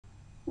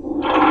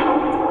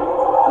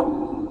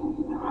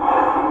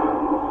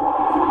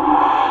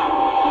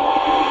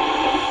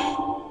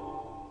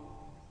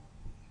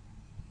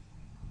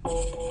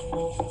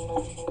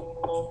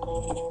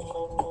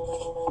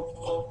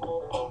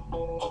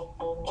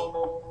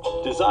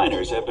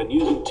Designers have been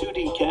using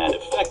 2D CAD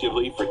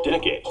effectively for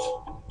decades,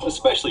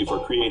 especially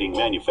for creating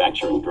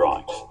manufacturing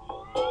drawings.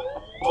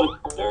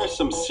 But there are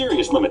some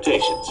serious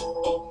limitations.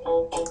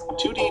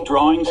 2D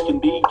drawings can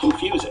be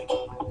confusing.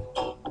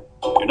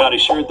 You're not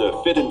assured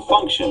the fit and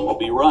function will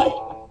be right.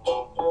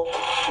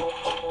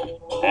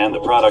 And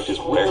the product is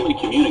rarely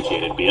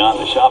communicated beyond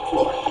the shop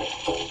floor.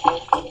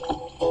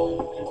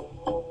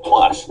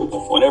 Plus,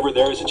 whenever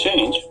there is a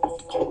change,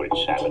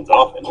 which happens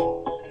often,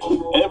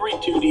 every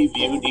 2D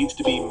view needs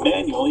to be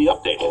manually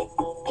updated.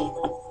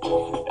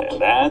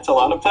 And that's a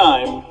lot of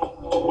time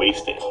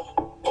wasted.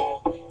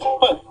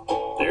 But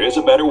there is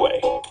a better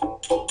way.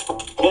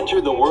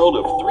 Enter the world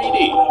of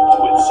 3D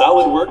with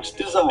SolidWorks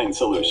Design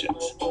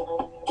Solutions,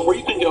 where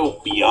you can go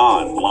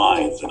beyond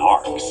lines and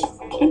arcs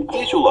and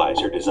visualize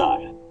your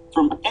design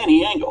from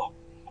any angle.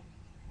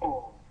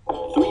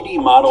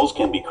 3D models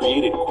can be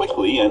created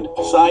quickly and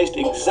sized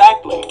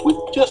exactly with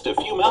just a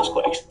few mouse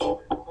clicks.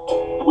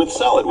 With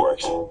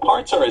SolidWorks,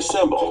 parts are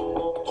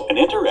assembled and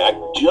interact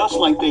just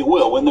like they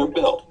will when they're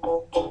built.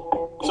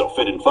 So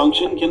fit and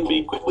function can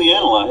be quickly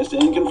analyzed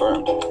and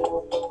confirmed.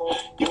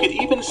 You could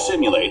even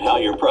simulate how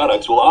your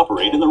products will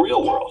operate in the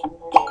real world,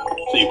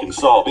 so you can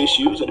solve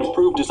issues and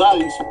improve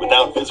designs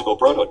without physical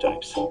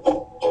prototypes.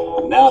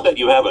 Now that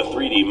you have a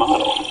 3D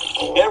model,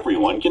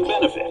 everyone can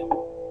benefit.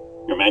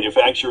 Your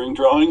manufacturing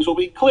drawings will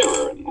be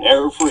clearer and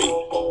error-free.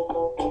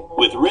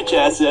 With rich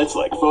assets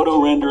like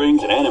photo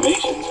renderings and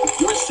animations,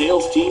 your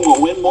sales team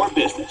will win more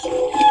business.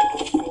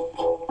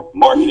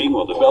 Marketing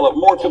will develop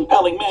more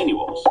compelling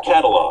manuals,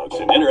 catalogs,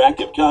 and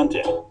interactive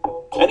content.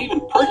 And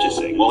even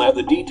purchasing will have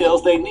the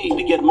details they need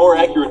to get more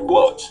accurate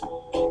quotes.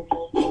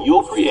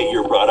 You'll create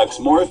your products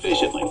more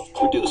efficiently,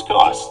 reduce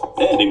costs,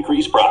 and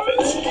increase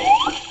profits.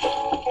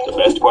 The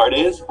best part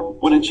is,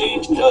 when a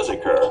change does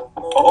occur,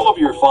 all of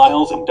your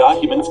files and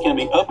documents can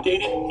be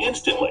updated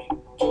instantly.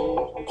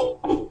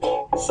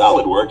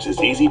 SolidWorks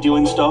is easy to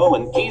install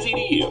and easy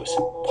to use.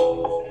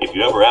 If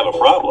you ever have a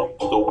problem,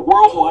 the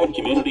worldwide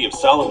community of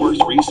SolidWorks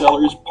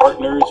resellers,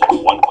 partners, and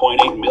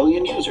 1.8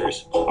 million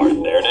users are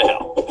there to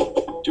help.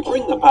 To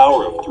bring the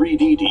power of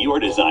 3D to your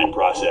design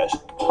process,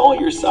 call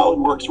your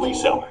SolidWorks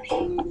reseller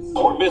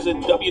or visit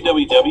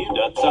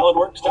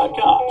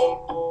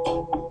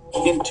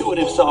www.solidworks.com.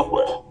 Intuitive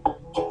software,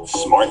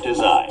 smart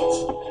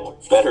designs,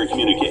 better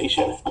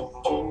communication.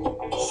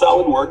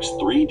 SolidWorks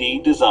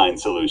 3D Design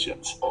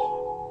Solutions.